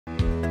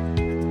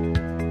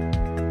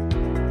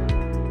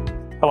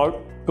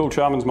Hello, Bill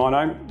Charman's my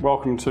name.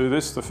 Welcome to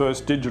this, the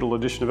first digital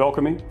edition of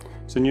Alchemy.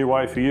 It's a new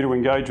way for you to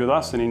engage with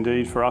us and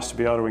indeed for us to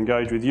be able to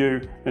engage with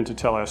you and to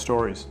tell our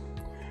stories.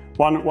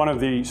 One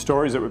of the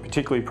stories that we're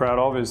particularly proud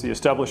of is the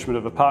establishment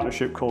of a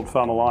partnership called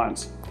Farm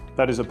Alliance.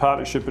 That is a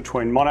partnership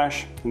between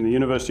Monash and the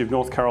University of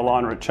North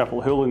Carolina at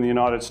Chapel Hill in the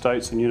United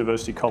States and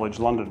University College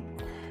London.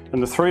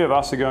 And the three of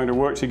us are going to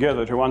work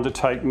together to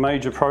undertake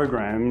major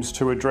programs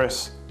to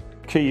address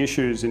key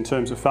issues in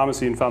terms of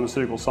pharmacy and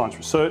pharmaceutical science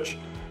research,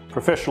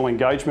 professional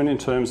engagement in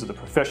terms of the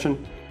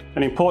profession,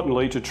 and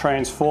importantly to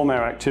transform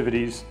our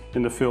activities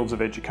in the fields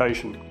of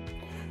education.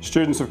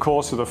 Students, of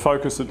course, are the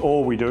focus of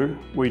all we do.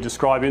 We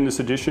describe in this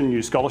edition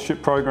new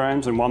scholarship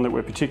programs, and one that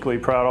we're particularly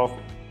proud of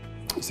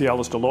is the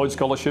Alistair Lloyd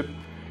Scholarship.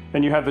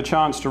 And you have the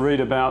chance to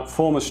read about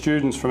former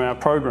students from our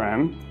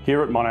program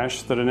here at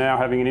Monash that are now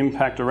having an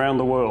impact around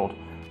the world,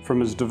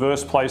 from as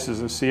diverse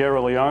places as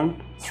Sierra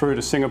Leone through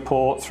to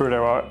Singapore, through to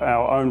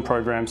our own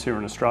programs here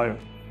in Australia.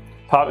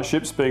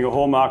 Partnerships being a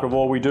hallmark of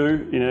all we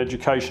do in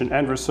education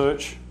and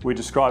research. We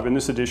describe in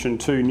this edition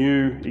two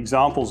new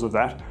examples of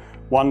that,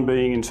 one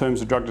being in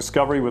terms of drug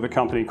discovery with a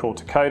company called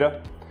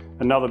Takeda,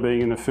 another being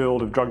in the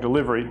field of drug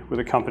delivery with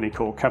a company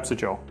called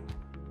Capsugel.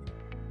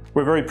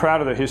 We're very proud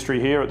of the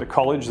history here at the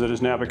college that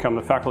has now become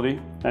the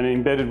faculty, and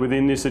embedded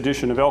within this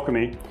edition of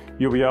Alchemy,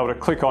 you'll be able to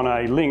click on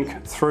a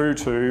link through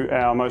to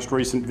our most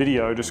recent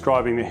video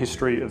describing the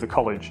history of the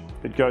college.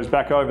 It goes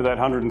back over that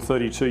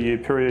 132-year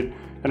period,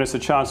 and it's a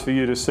chance for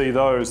you to see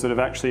those that have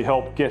actually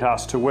helped get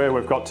us to where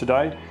we've got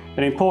today,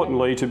 and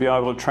importantly to be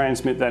able to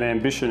transmit that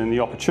ambition and the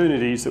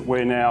opportunities that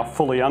we're now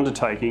fully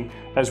undertaking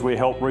as we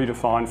help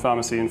redefine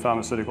pharmacy and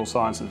pharmaceutical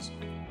sciences.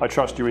 I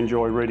trust you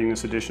enjoy reading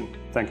this edition.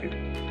 Thank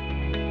you.